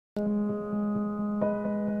Hi,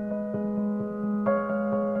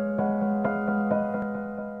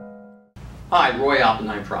 Roy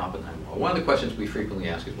Oppenheim for Oppenheim Law. One of the questions we frequently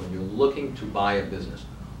ask is when you're looking to buy a business,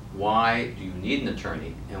 why do you need an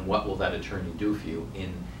attorney and what will that attorney do for you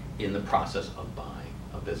in the process of buying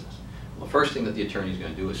a business? Well, the first thing that the attorney is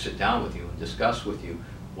going to do is sit down with you and discuss with you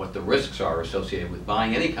what the risks are associated with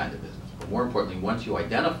buying any kind of business. But more importantly, once you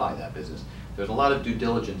identify that business, there's a lot of due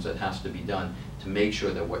diligence that has to be done to make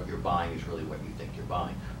sure that what you're buying is really what you think you're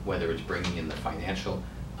buying, whether it's bringing in the financial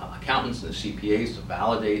accountants and the CPAs to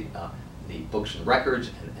validate the books and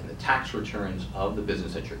records and the tax returns of the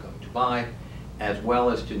business that you're going to buy, as well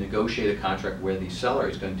as to negotiate a contract where the seller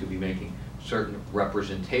is going to be making certain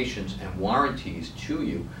representations and warranties to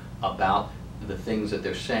you about the things that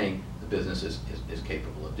they're saying the business is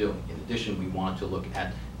capable of doing. In addition, we want to look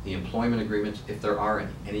at the employment agreements, if there are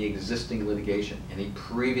any existing litigation, any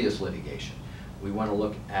previous litigation. We want to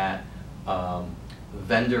look at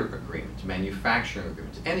vendor agreements, manufacturing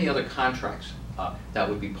agreements, any other contracts that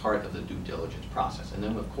would be part of the due diligence process. And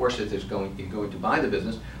then, of course, if you're going to buy the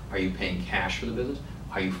business, are you paying cash for the business?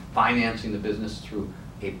 Are you financing the business through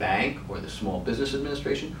a bank or the Small Business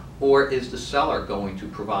Administration? Or is the seller going to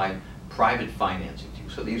provide private financing to you?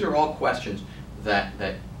 So these are all questions that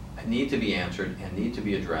need to be answered and need to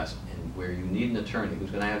be addressed, and where you need an attorney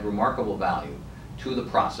who's going to add remarkable value to the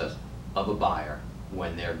process of a buyer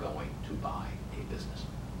when they're going to buy a business.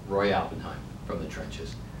 Roy Oppenheim from the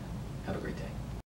trenches. Have a great day.